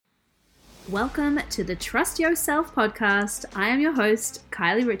Welcome to the Trust Yourself podcast. I am your host,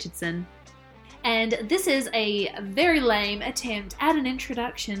 Kylie Richardson. And this is a very lame attempt at an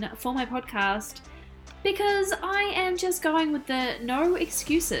introduction for my podcast because I am just going with the no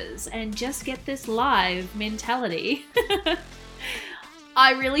excuses and just get this live mentality.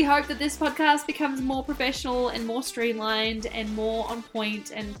 I really hope that this podcast becomes more professional and more streamlined and more on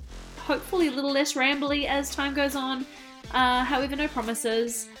point and hopefully a little less rambly as time goes on. However, no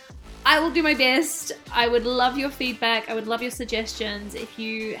promises. I will do my best. I would love your feedback. I would love your suggestions. If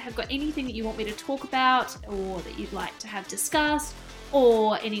you have got anything that you want me to talk about or that you'd like to have discussed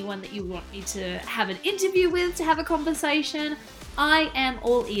or anyone that you want me to have an interview with to have a conversation, I am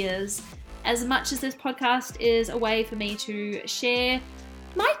all ears. As much as this podcast is a way for me to share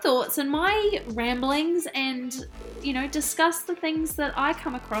my thoughts and my ramblings and, discuss the things that I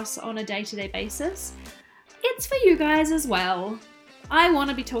come across on a day-to-day basis, it's for you guys as well. I want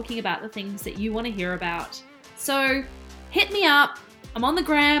to be talking about the things that you want to hear about. So hit me up. I'm on the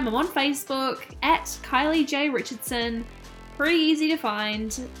gram. I'm on Facebook at Kylie J. Richardson. Pretty easy to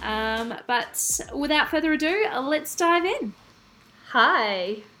find. But without further ado, let's dive in.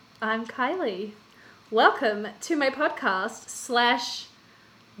 Hi, I'm Kylie. Welcome to my podcast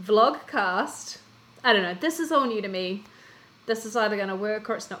 / vlogcast. I don't know. This is all new to me. This is either going to work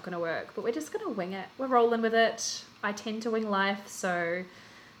or it's not going to work. But we're just going to wing it. We're rolling with it. I tend to wing life, so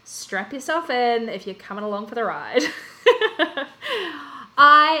strap yourself in if you're coming along for the ride.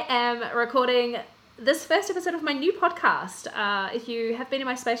 I am recording this first episode of my new podcast. If you have been in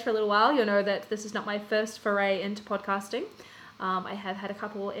my space for a little while, you'll know that this is not my first foray into podcasting. I have had a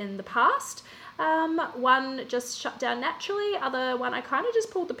couple in the past. One just shut down naturally, other one I kind of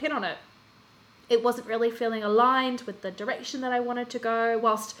just pulled the pin on it. It wasn't really feeling aligned with the direction that I wanted to go,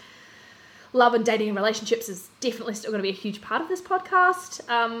 whilst love and dating and relationships is definitely still going to be a huge part of this podcast.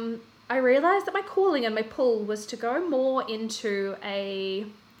 I realized that my calling and my pull was to go more into a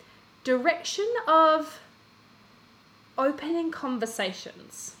direction of opening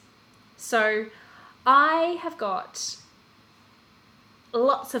conversations. So I have got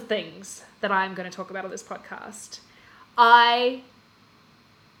lots of things that I'm going to talk about on this podcast.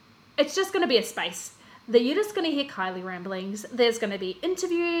 It's just going to be a space that you're just going to hear Kylie ramblings. There's going to be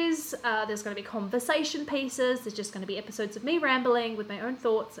interviews, there's going to be conversation pieces, there's just going to be episodes of me rambling with my own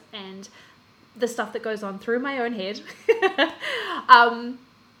thoughts and the stuff that goes on through my own head.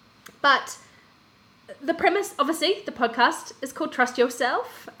 But the premise, obviously, the podcast is called Trust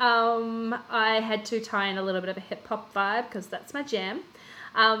Yourself. I had to tie in a little bit of a hip-hop vibe because that's my jam.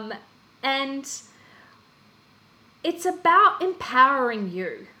 And it's about empowering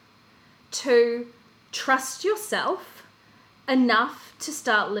you to trust yourself enough to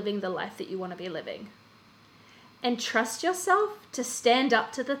start living the life that you want to be living. And trust yourself to stand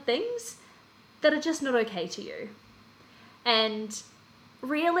up to the things that are just not okay to you. And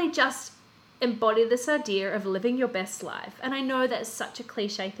really just embody this idea of living your best life. And I know that's such a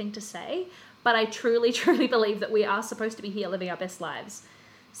cliche thing to say, but I truly, truly believe that we are supposed to be here living our best lives.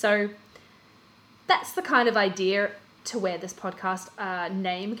 So that's the kind of idea to where this podcast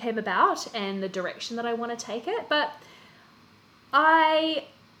name came about and the direction that I want to take it. But I've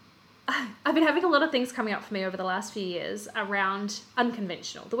been having a lot of things coming up for me over the last few years around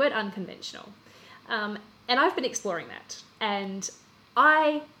unconventional, the word unconventional. And I've been exploring that. And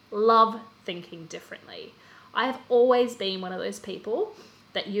I love thinking differently. I've always been one of those people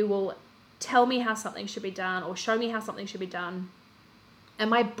that you will tell me how something should be done or show me how something should be done, and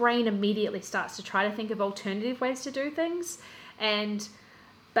my brain immediately starts to try to think of alternative ways to do things.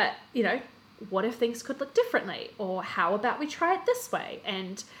 But what if things could look differently? Or how about we try it this way?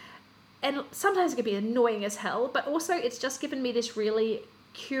 And sometimes it can be annoying as hell, but also it's just given me this really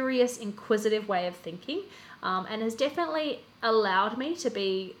curious, inquisitive way of thinking, and has definitely allowed me to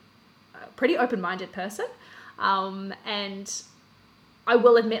be a pretty open-minded person. And I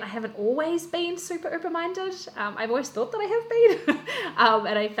will admit I haven't always been super open-minded. I've always thought that I have been.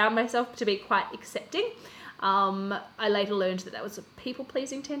 And I found myself to be quite accepting. I later learned that was a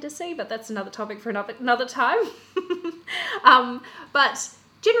people-pleasing tendency, but that's another topic for another time. But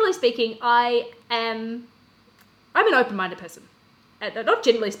generally speaking, I'm an open-minded person. Not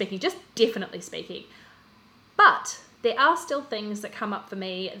generally speaking, just definitely speaking. But there are still things that come up for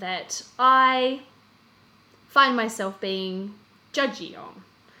me that I find myself being judgy on.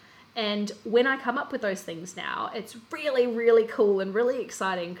 And when I come up with those things now, it's really, really cool and really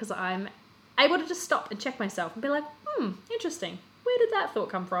exciting because I'm able to just stop and check myself and be like, interesting. Where did that thought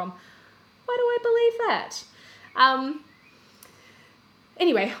come from? Why do I believe that?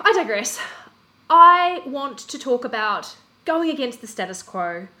 Anyway, I digress. I want to talk about going against the status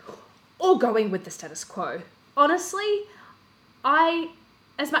quo or going with the status quo. Honestly,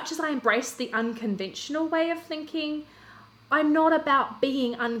 as much as I embrace the unconventional way of thinking, I'm not about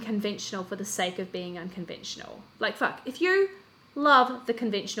being unconventional for the sake of being unconventional. Like, fuck, if you love the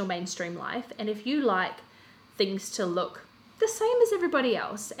conventional mainstream life, and if you like things to look the same as everybody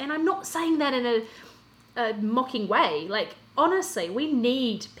else, and I'm not saying that in a mocking way, like, honestly, we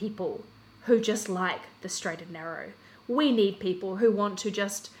need people who just like the straight and narrow. We need people who want to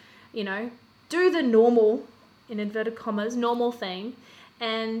just, do the normal, in inverted commas, normal thing,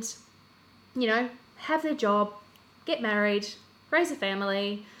 and, have their job, get married, raise a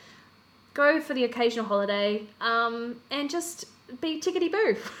family, go for the occasional holiday, and just be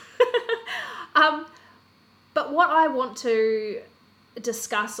tickety-boo. But what I want to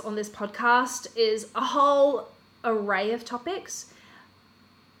discuss on this podcast is a whole array of topics,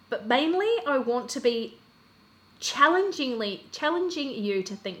 but mainly I want to be challenging you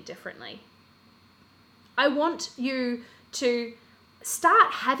to think differently. I want you to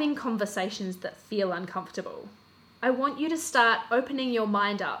start having conversations that feel uncomfortable. I want you to start opening your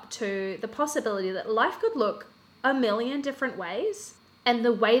mind up to the possibility that life could look a million different ways, and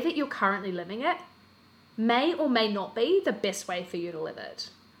the way that you're currently living it may or may not be the best way for you to live it.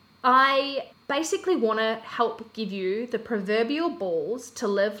 I basically want to help give you the proverbial balls to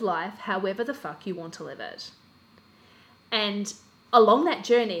live life however the fuck you want to live it. And along that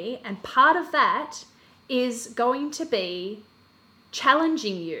journey, and part of that is going to be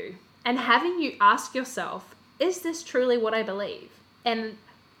challenging you and having you ask yourself, is this truly what I believe? And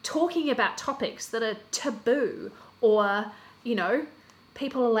talking about topics that are taboo, or,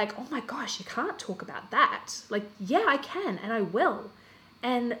 people are like, oh my gosh, you can't talk about that. Like, yeah, I can, and I will.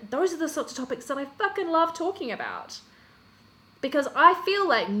 And those are the sorts of topics that I fucking love talking about, because I feel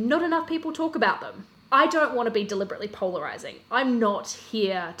like not enough people talk about them. I don't want to be deliberately polarizing. I'm not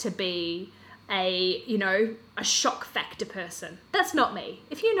here to be a shock factor person. That's not me.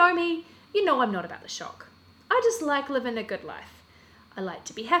 If you know me, you know I'm not about the shock. I just like living a good life. I like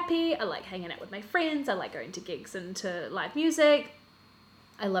to be happy. I like hanging out with my friends. I like going to gigs and to live music.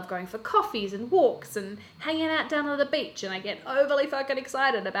 I love going for coffees and walks and hanging out down on the beach, and I get overly fucking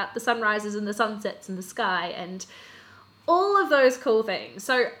excited about the sunrises and the sunsets and the sky and all of those cool things.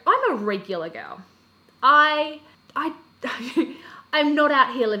 So I'm a regular girl. I'm not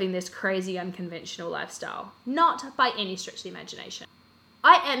out here living this crazy unconventional lifestyle. Not by any stretch of the imagination.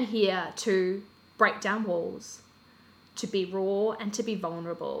 I am here to break down walls, to be raw and to be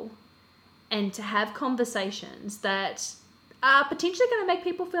vulnerable, and to have conversations that are potentially going to make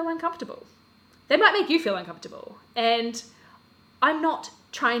people feel uncomfortable. They might make you feel uncomfortable. And I'm not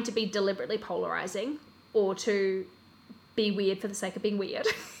trying to be deliberately polarizing or to be weird for the sake of being weird.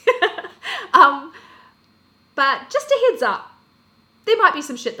 But just a heads up, there might be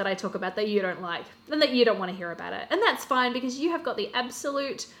some shit that I talk about that you don't like and that you don't want to hear about it. And that's fine, because you have got the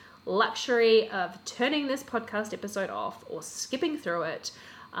absolute luxury of turning this podcast episode off, or skipping through it,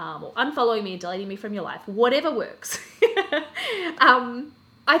 or unfollowing me and deleting me from your life, whatever works.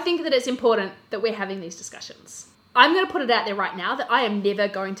 I think that it's important that we're having these discussions. I'm going to put it out there right now that I am never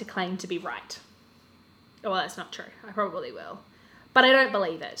going to claim to be right. Well, that's not true. I probably will. But I don't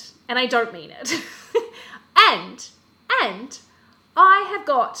believe it. And I don't mean it. And I have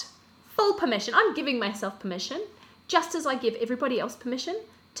got full permission. I'm giving myself permission, just as I give everybody else permission,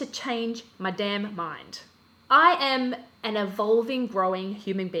 to change my damn mind. I am an evolving, growing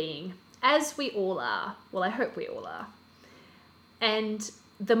human being, as we all are. Well, I hope we all are. And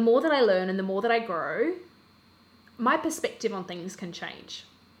the more that I learn and the more that I grow, my perspective on things can change.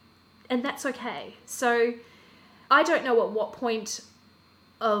 And that's okay. So I don't know at what point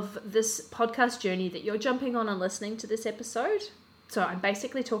of this podcast journey that you're jumping on and listening to this episode. So I'm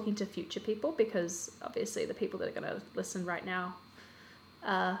basically talking to future people, because obviously the people that are going to listen right now,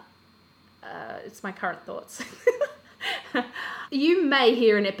 it's my current thoughts. You may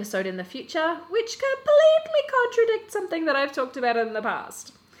hear an episode in the future which completely contradicts something that I've talked about in the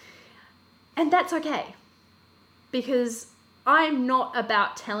past. And that's okay, because I'm not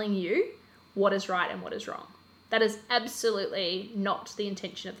about telling you what is right and what is wrong. That is absolutely not the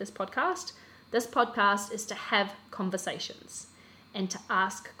intention of this podcast. This podcast is to have conversations and to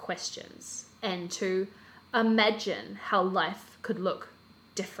ask questions and to imagine how life could look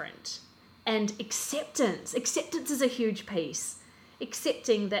different. And acceptance. Acceptance is a huge piece.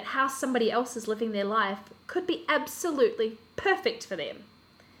 Accepting that how somebody else is living their life could be absolutely perfect for them.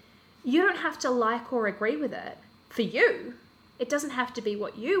 You don't have to like or agree with it. For you, it doesn't have to be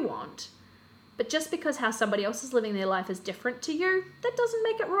what you want. But just because how somebody else is living their life is different to you, that doesn't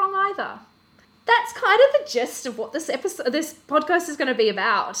make it wrong either. that's kind of the gist of what this podcast is going to be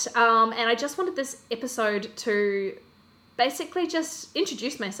about. And I just wanted this episode to basically just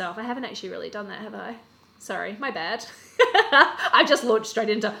introduce myself. I haven't actually really done that, have I? Sorry, my bad. I just launched straight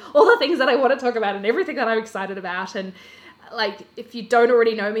into all the things that I want to talk about and everything that I'm excited about. And like, if you don't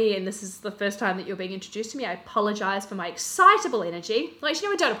already know me and this is the first time that you're being introduced to me, I apologize for my excitable energy. Actually,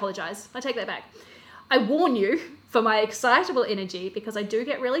 no, I don't apologize. I take that back. I warn you for my excitable energy because I do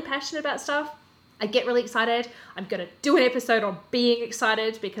get really passionate about stuff. I get really excited. I'm going to do an episode on being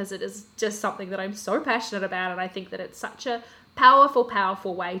excited because it is just something that I'm so passionate about, and I think that it's such a powerful,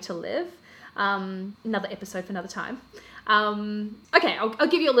 powerful way to live. Another episode for another time. Okay, I'll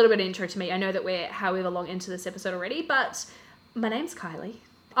give you a little bit of intro to me. I know that we're however long into this episode already, but my name's Kylie.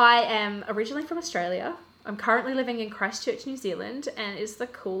 I am originally from Australia. I'm currently living in Christchurch, New Zealand, and it's the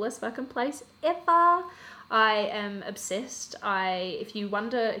coolest fucking place ever. I am obsessed. If you're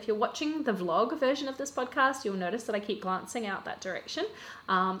watching the vlog version of this podcast, you'll notice that I keep glancing out that direction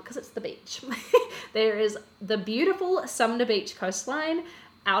because it's the beach. There is the beautiful Sumner Beach coastline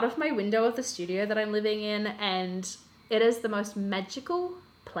out of my window of the studio that I'm living in, and it is the most magical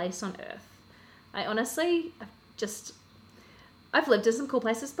place on earth. I've lived in some cool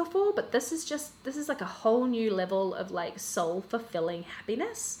places before, but this is like a whole new level of like soul fulfilling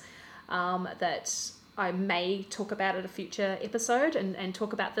happiness that I may talk about at a future episode and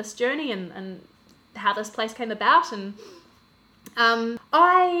talk about this journey and how this place came about. And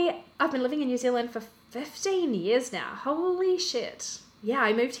I've been living in New Zealand for 15 years now. Holy shit. Yeah,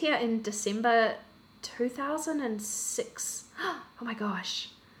 I moved here in December 2006. Oh my gosh.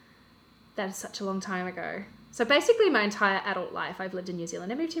 That is such a long time ago. So basically my entire adult life I've lived in New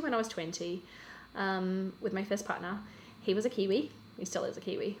Zealand. I moved here when I was 20 with my first partner. He was a Kiwi. He still is a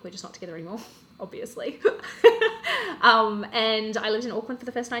Kiwi. We're just not together anymore, obviously. And I lived in Auckland for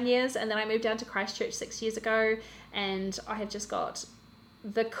the first 9 years, and then I moved down to Christchurch 6 years ago, and I have just got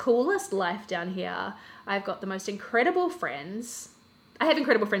the coolest life down here. I've got the most incredible friends. I have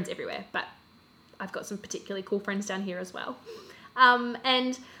incredible friends everywhere, but I've got some particularly cool friends down here as well.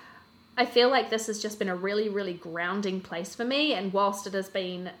 And I feel like this has just been a really, really grounding place for me. And whilst it has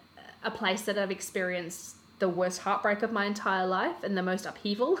been a place that I've experienced the worst heartbreak of my entire life and the most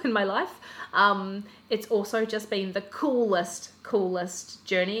upheaval in my life, it's also just been the coolest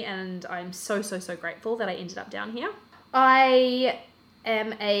journey. And I'm so grateful that I ended up down here. I'm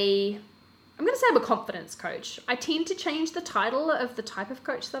going to say I'm a confidence coach. I tend to change the title of the type of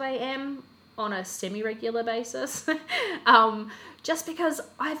coach that I am on a semi-regular basis, just because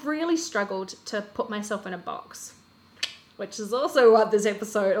I've really struggled to put myself in a box, which is also what this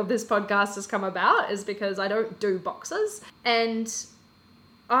episode of this podcast has come about, is because I don't do boxes. And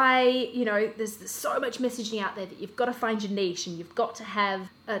there's so much messaging out there that you've got to find your niche and you've got to have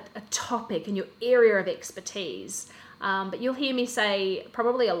a topic and your area of expertise. But you'll hear me say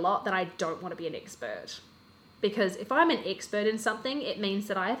probably a lot that I don't want to be an expert. Because if I'm an expert in something, it means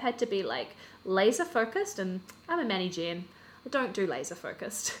that I've had to be like laser focused, and I'm a Manny Jen. I don't do laser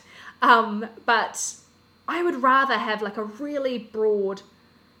focused. But I would rather have like a really broad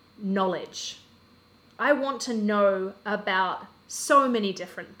knowledge. I want to know about so many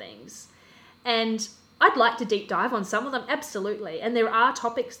different things. And I'd like to deep dive on some of them, absolutely. And there are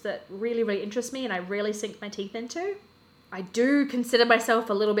topics that really, really interest me and I really sink my teeth into. I do consider myself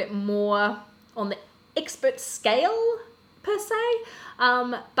a little bit more on the expert scale, per se.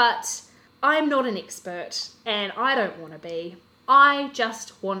 But I'm not an expert and I don't want to be. I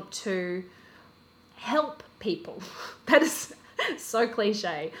just want to help people. That is so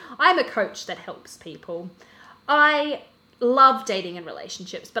cliche. I'm a coach that helps people. I love dating and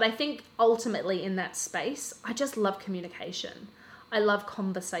relationships, but I think ultimately in that space, I just love communication. I love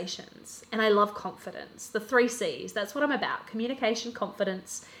conversations and I love confidence. The 3 C's, that's what I'm about. Communication,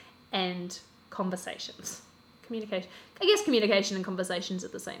 confidence, and conversations. Communication. I guess communication and conversations are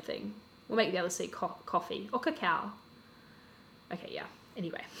the same thing. We'll make the other C coffee or cacao. Okay, yeah.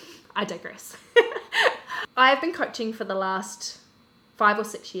 Anyway, I digress. I've been coaching for the last 5 or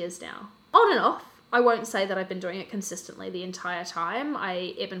 6 years now. On and off. I won't say that I've been doing it consistently the entire time.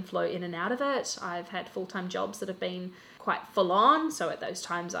 I ebb and flow in and out of it. I've had full-time jobs that have been quite full on. So at those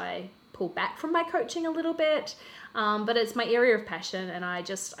times I pull back from my coaching a little bit. But it's my area of passion and I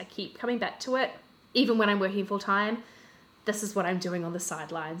keep coming back to it. Even when I'm working full-time, this is what I'm doing on the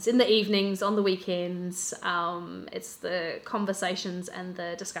sidelines. In the evenings, on the weekends, it's the conversations and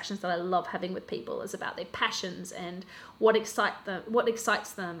the discussions that I love having with people is about their passions and what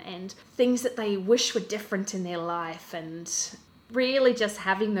excites them and things that they wish were different in their life and really just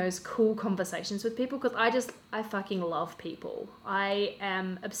having those cool conversations with people, because I fucking love people. I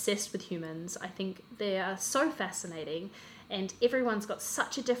am obsessed with humans. I think they are so fascinating, and everyone's got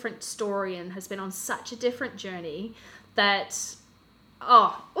such a different story and has been on such a different journey that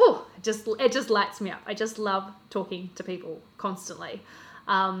it just lights me up. I just love talking to people constantly.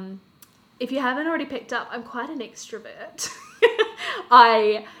 If you haven't already picked up, I'm quite an extrovert.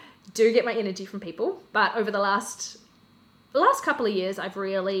 I do get my energy from people, but over the last couple of years, I've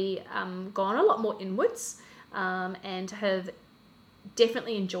really gone a lot more inwards, and have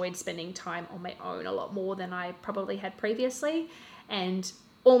definitely enjoyed spending time on my own a lot more than I probably had previously, and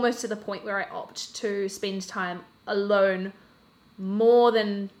almost to the point where I opt to spend time alone more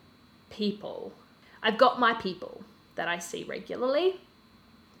than people. I've got my people that I see regularly,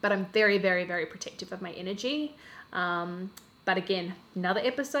 but I'm very, very, very protective of my energy. But again, another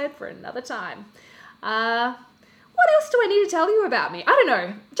episode for another time. What else do I need to tell you about me? I don't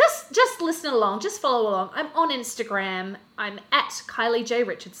know. Just listen along. Just follow along. I'm on Instagram. I'm at Kylie J.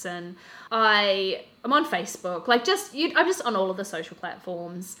 Richardson. I'm on Facebook. I'm just on all of the social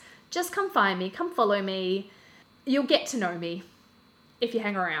platforms. Just come find me. Come follow me. You'll get to know me if you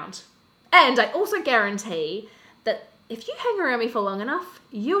hang around. And I also guarantee that if you hang around me for long enough,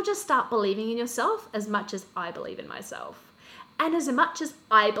 you'll just start believing in yourself as much as I believe in myself. And as much as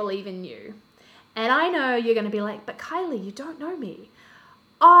I believe in you. And I know you're going to be like, but Kylie, you don't know me.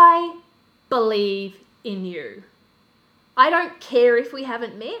 I believe in you. I don't care if we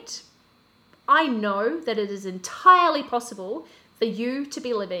haven't met. I know that it is entirely possible for you to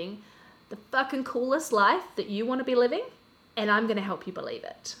be living the fucking coolest life that you want to be living. And I'm going to help you believe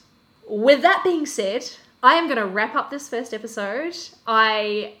it. With that being said, I am going to wrap up this first episode.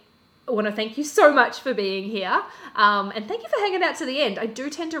 I want to thank you so much for being here. And thank you for hanging out to the end. I do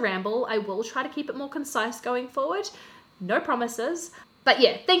tend to ramble. I will try to keep it more concise going forward. No promises. But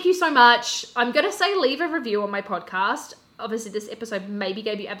yeah, thank you so much. I'm going to say leave a review on my podcast. Obviously, this episode maybe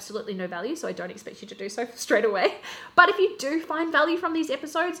gave you absolutely no value, so I don't expect you to do so straight away. But if you do find value from these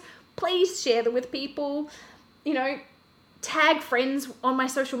episodes, please share them with people. You know, tag friends on my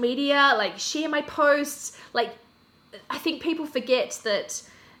social media, share my posts. I think people forget that,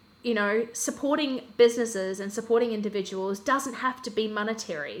 you know, supporting businesses and supporting individuals doesn't have to be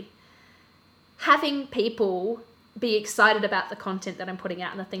monetary. Having people be excited about the content that I'm putting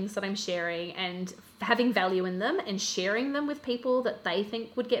out and the things that I'm sharing and having value in them and sharing them with people that they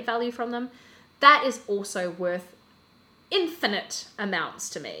think would get value from them, that is also worth infinite amounts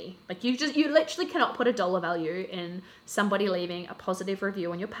to me. You literally cannot put a dollar value in somebody leaving a positive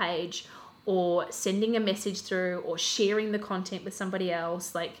review on your page or sending a message through or sharing the content with somebody else.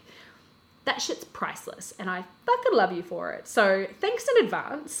 That shit's priceless, and I fucking love you for it. So thanks in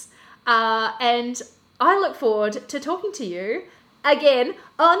advance. And I look forward to talking to you again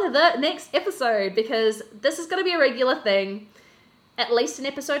on the next episode, because this is going to be a regular thing, at least an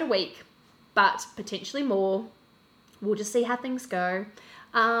episode a week, but potentially more. We'll just see how things go.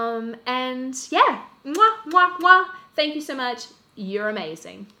 And yeah, mwah, mwah, mwah. Thank you so much. You're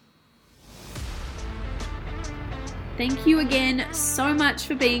amazing. Thank you again so much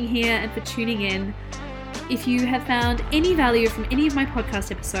for being here and for tuning in. If you have found any value from any of my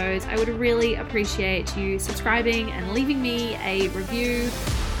podcast episodes, I would really appreciate you subscribing and leaving me a review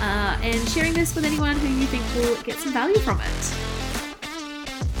and sharing this with anyone who you think will get some value from it.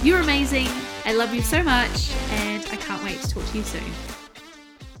 You're amazing. I love you so much, and I can't wait to talk to you soon.